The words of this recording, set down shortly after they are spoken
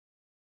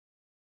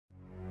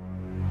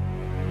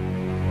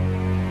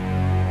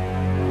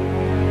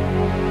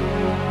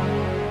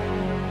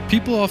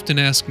People often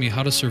ask me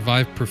how to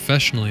survive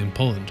professionally in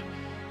Poland.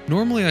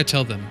 Normally I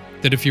tell them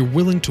that if you're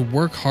willing to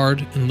work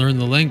hard and learn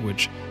the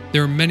language,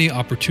 there are many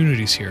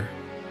opportunities here.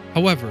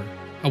 However,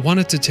 I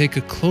wanted to take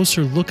a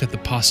closer look at the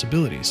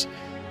possibilities,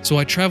 so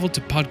I traveled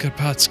to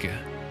Podkarpackie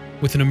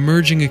with an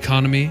emerging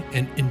economy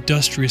and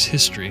industrious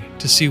history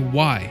to see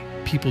why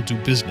people do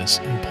business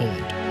in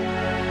Poland.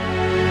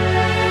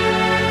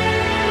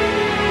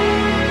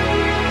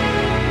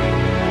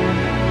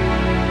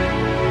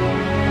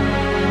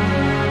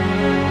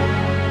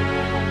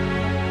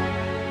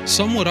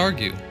 Some would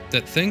argue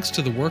that thanks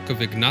to the work of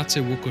Ignacy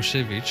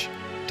Łukasiewicz,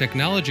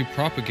 technology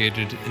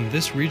propagated in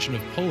this region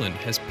of Poland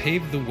has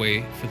paved the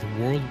way for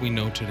the world we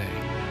know today.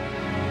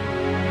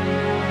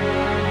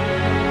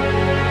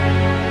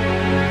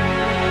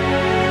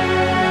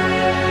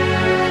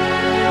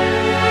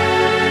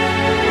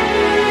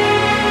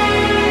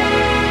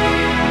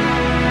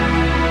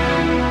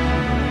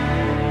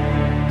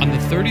 On the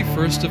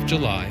 31st of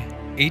July,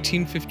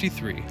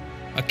 1853,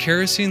 a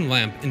kerosene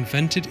lamp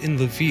invented in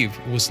Lviv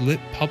was lit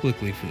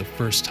publicly for the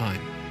first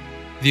time.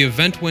 The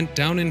event went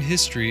down in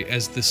history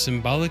as the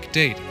symbolic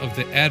date of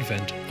the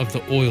advent of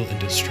the oil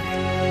industry.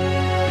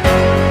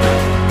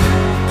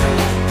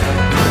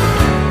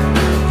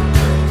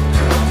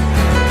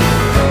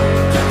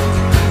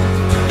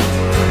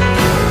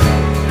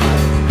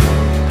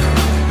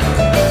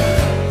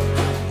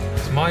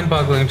 It's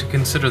mind-boggling to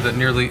consider that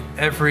nearly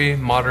every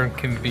modern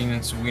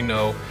convenience we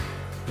know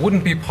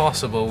wouldn't be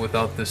possible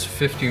without this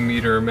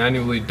 50-meter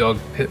manually dug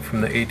pit from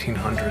the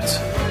 1800s.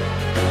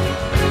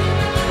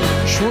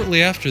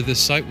 Shortly after this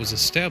site was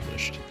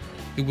established,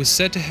 it was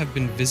said to have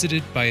been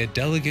visited by a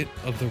delegate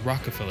of the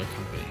Rockefeller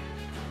Company,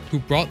 who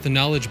brought the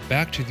knowledge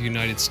back to the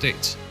United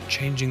States,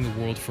 changing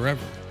the world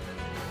forever.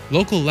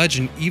 Local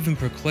legend even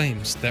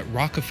proclaims that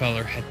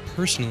Rockefeller had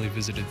personally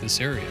visited this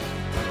area.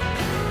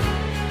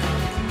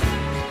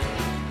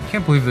 I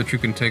can't believe that you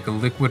can take a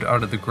liquid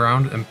out of the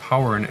ground and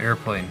power an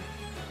airplane.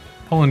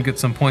 Poland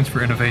gets some points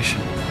for innovation.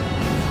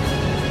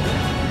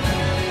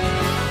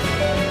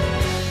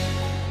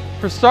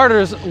 For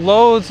starters,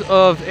 loads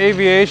of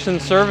aviation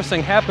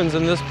servicing happens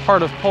in this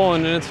part of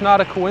Poland, and it's not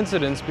a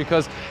coincidence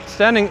because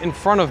standing in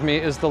front of me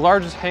is the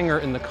largest hangar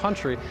in the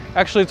country.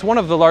 Actually, it's one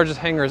of the largest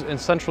hangars in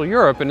Central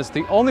Europe, and it's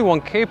the only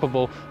one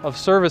capable of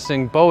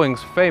servicing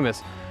Boeing's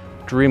famous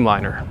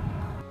Dreamliner.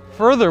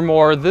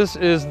 Furthermore, this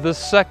is the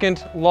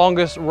second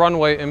longest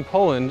runway in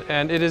Poland,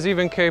 and it is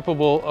even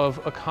capable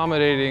of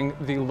accommodating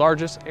the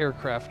largest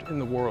aircraft in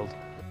the world.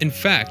 In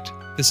fact,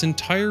 this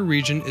entire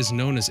region is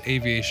known as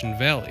Aviation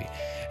Valley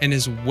and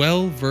is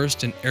well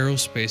versed in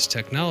aerospace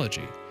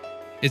technology.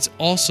 It's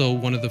also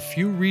one of the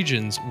few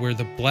regions where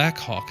the Black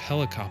Hawk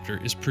helicopter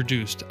is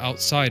produced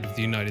outside of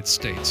the United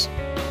States.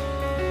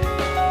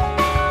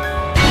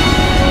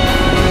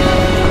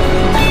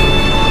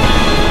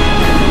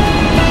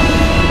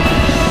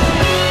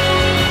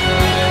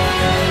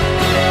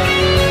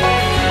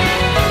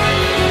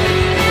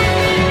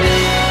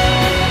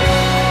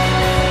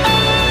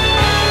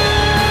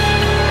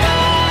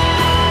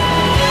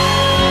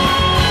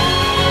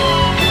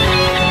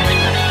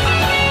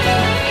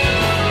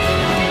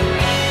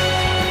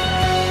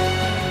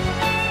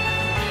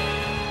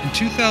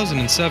 In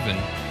 2007,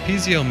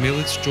 PZL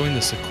Mielec joined the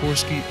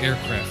Sikorsky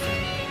aircraft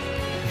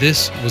family.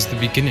 This was the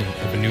beginning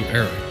of a new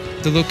era.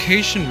 The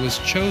location was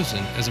chosen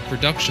as a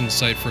production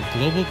site for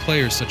global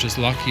players such as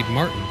Lockheed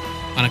Martin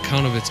on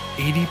account of its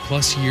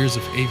 80-plus years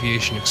of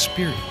aviation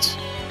experience,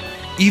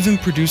 even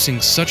producing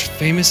such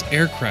famous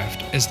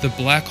aircraft as the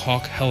Black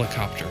Hawk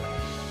helicopter,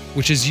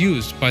 which is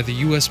used by the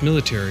US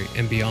military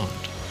and beyond.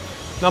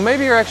 Now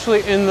maybe you're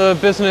actually in the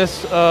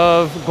business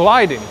of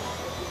gliding,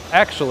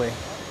 actually.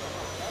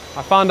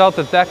 I found out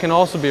that that can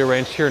also be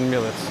arranged here in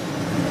Mielec.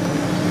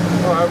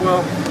 All right,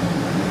 well,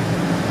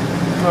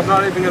 I'm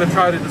not even going to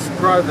try to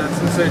describe that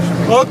sensation.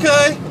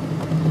 Okay.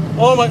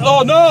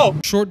 Oh no!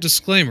 Short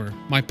disclaimer,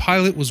 my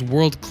pilot was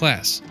world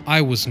class.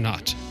 I was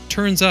not.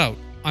 Turns out,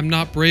 I'm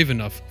not brave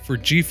enough for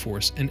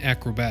G-force and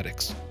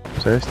acrobatics.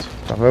 Cześć,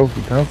 Paweł,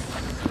 witam.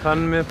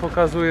 Pan mnie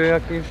pokazuje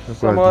jakiś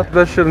samolot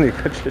bez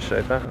silnika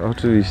dzisiaj, tak?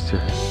 Oczywiście.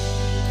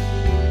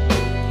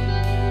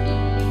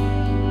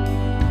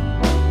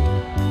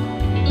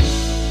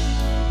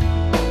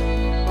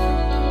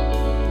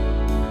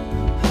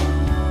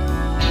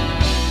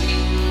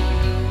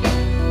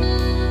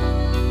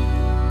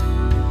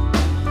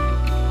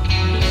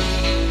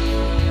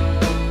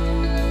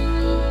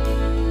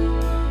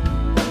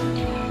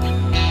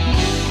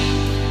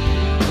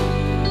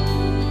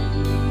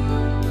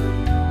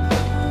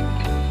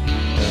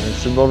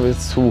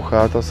 Szybowiec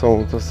słucha, to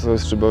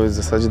jest szybowiec w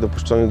zasadzie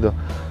dopuszczony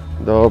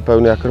do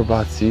pełnej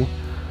akrobacji.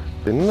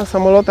 No, na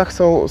samolotach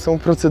są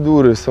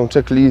procedury, są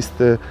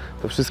checklisty,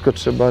 to wszystko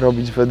trzeba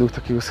robić według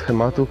takiego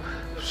schematu.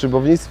 W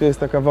szybownictwie jest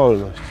taka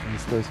wolność,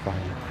 więc to jest fajne.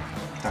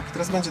 Tak,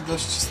 teraz będzie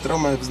dość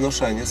strome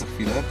wznoszenie za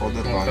chwilę po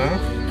oderwaniu.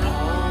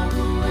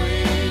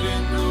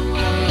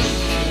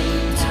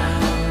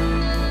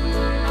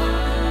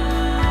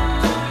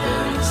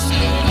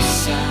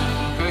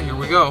 Okay, here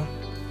we go.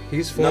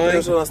 He's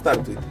flying. Na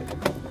startuj.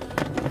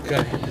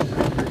 Okay.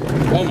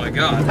 Oh my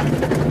God.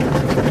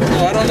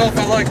 Oh, I don't know if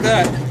I like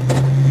that.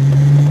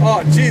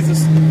 Oh,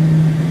 Jesus.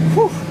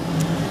 Whew.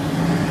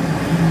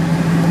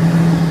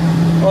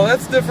 Oh,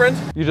 that's different.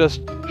 You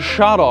just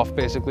shot off,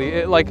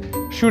 basically, like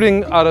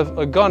shooting out of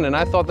a gun, and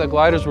I thought that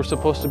gliders were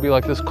supposed to be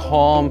like this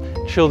calm,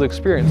 chilled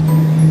experience.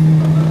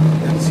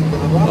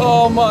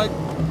 Oh my,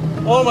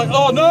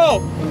 oh no!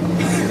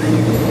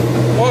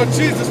 Oh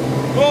Jesus,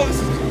 oh this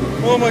is,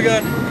 oh my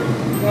God.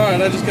 All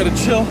right, I just gotta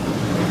chill.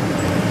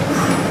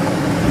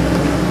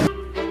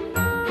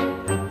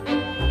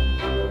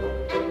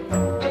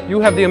 You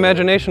have the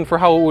imagination for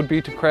how it would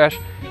be to crash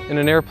in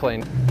an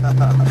airplane.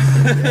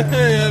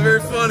 Yeah,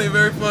 very funny,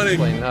 very funny.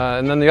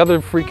 And then the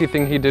other freaky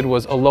thing he did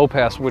was a low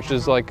pass, which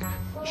is like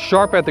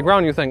sharp at the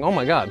ground. You think, oh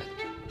my God,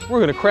 we're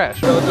gonna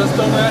crash. No, just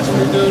don't ask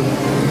me, dude.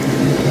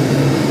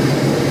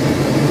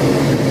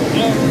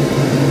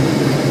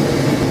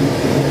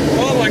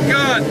 Oh my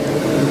God!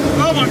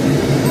 Oh my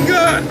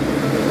God!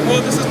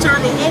 Oh, this is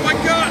terrible! Oh my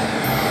God!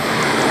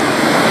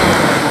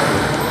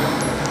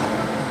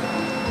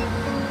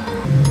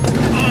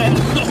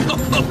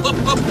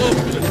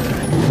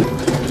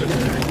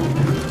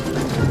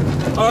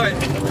 All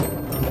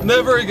right,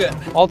 never again.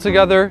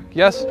 Altogether,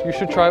 yes, you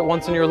should try it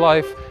once in your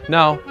life.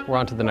 Now, we're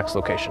on to the next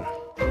location.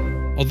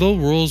 Although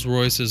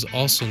Rolls-Royce is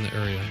also in the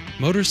area,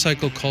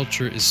 motorcycle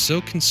culture is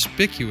so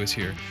conspicuous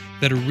here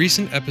that a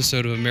recent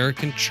episode of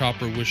American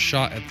Chopper was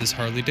shot at this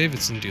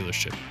Harley-Davidson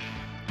dealership,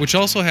 which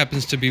also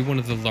happens to be one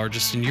of the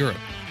largest in Europe.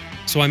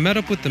 So I met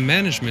up with the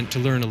management to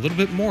learn a little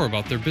bit more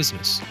about their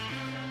business.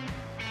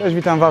 Cześć,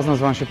 witam Was,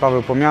 nazywam się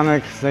Paweł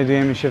Pomianek.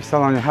 Znajdujemy się w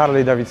salonie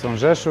Harley-Davidson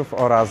Rzeszów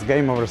oraz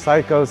Game Over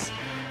Cycles.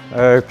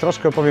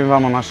 Troszkę opowiem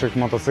Wam o naszych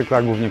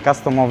motocyklach, głównie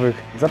customowych.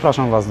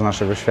 Zapraszam Was do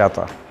naszego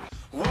świata.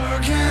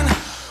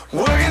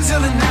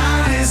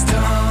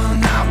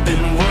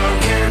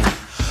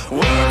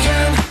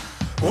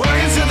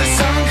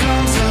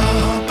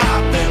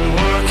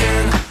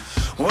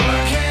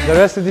 The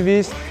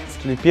Recidivist,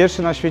 czyli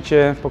pierwszy na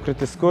świecie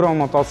pokryty skórą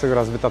motocykl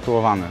oraz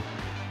wytatuowany.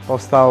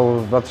 Powstał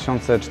w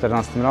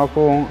 2014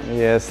 roku,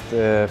 jest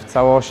w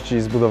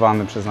całości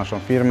zbudowany przez naszą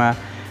firmę.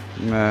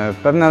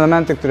 Pewne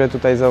elementy, które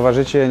tutaj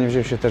zauważycie, nie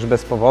wzięły się też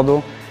bez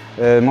powodu.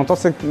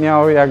 Motocykl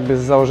miał jakby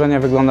z założenia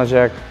wyglądać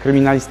jak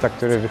kryminalista,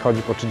 który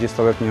wychodzi po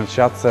 30-letniej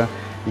odsiadce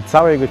i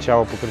całe jego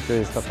ciało pokryte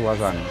jest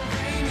tatuażami.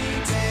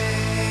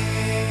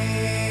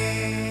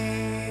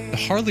 The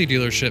Harley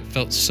dealership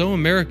felt so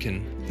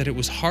American that it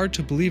was hard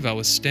to believe I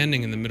was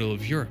standing in the middle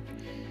of Europe.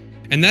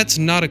 And that's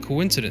not a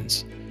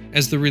coincidence,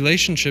 as the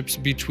relationships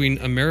between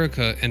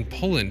America and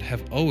Poland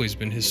have always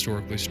been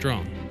historically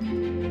strong.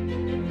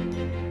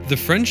 The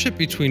friendship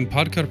between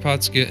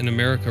Podkarpackie and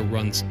America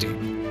runs deep.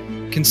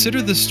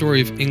 Consider the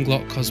story of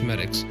Inglot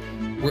Cosmetics,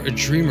 where a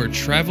dreamer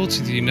traveled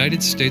to the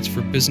United States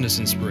for business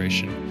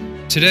inspiration.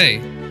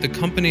 Today, the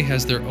company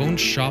has their own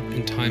shop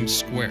in Times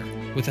Square,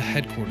 with a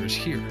headquarters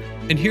here.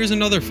 And here's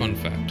another fun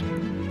fact.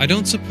 I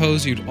don't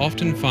suppose you'd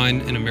often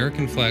find an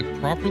American flag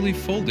properly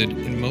folded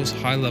in most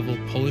high-level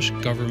Polish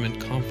government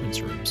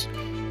conference rooms.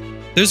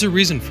 There's a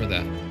reason for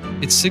that.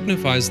 It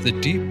signifies the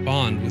deep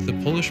bond with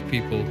the Polish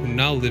people who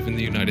now live in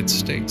the United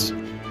States.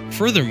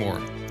 Furthermore,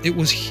 it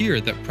was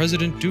here that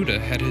President Duda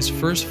had his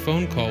first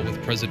phone call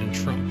with President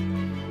Trump.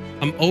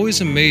 I'm always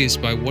amazed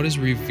by what is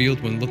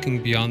revealed when looking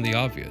beyond the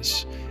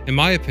obvious. In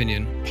my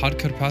opinion,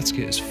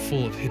 Podkarpackie is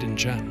full of hidden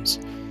gems.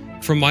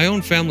 From my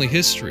own family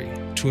history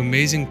to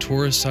amazing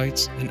tourist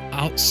sites and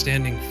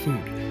outstanding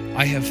food,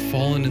 I have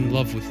fallen in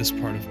love with this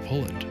part of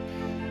Poland.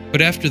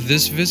 But after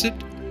this visit,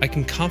 I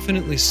can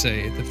confidently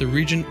say that the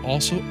region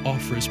also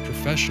offers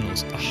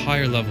professionals a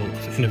higher level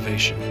of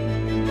innovation.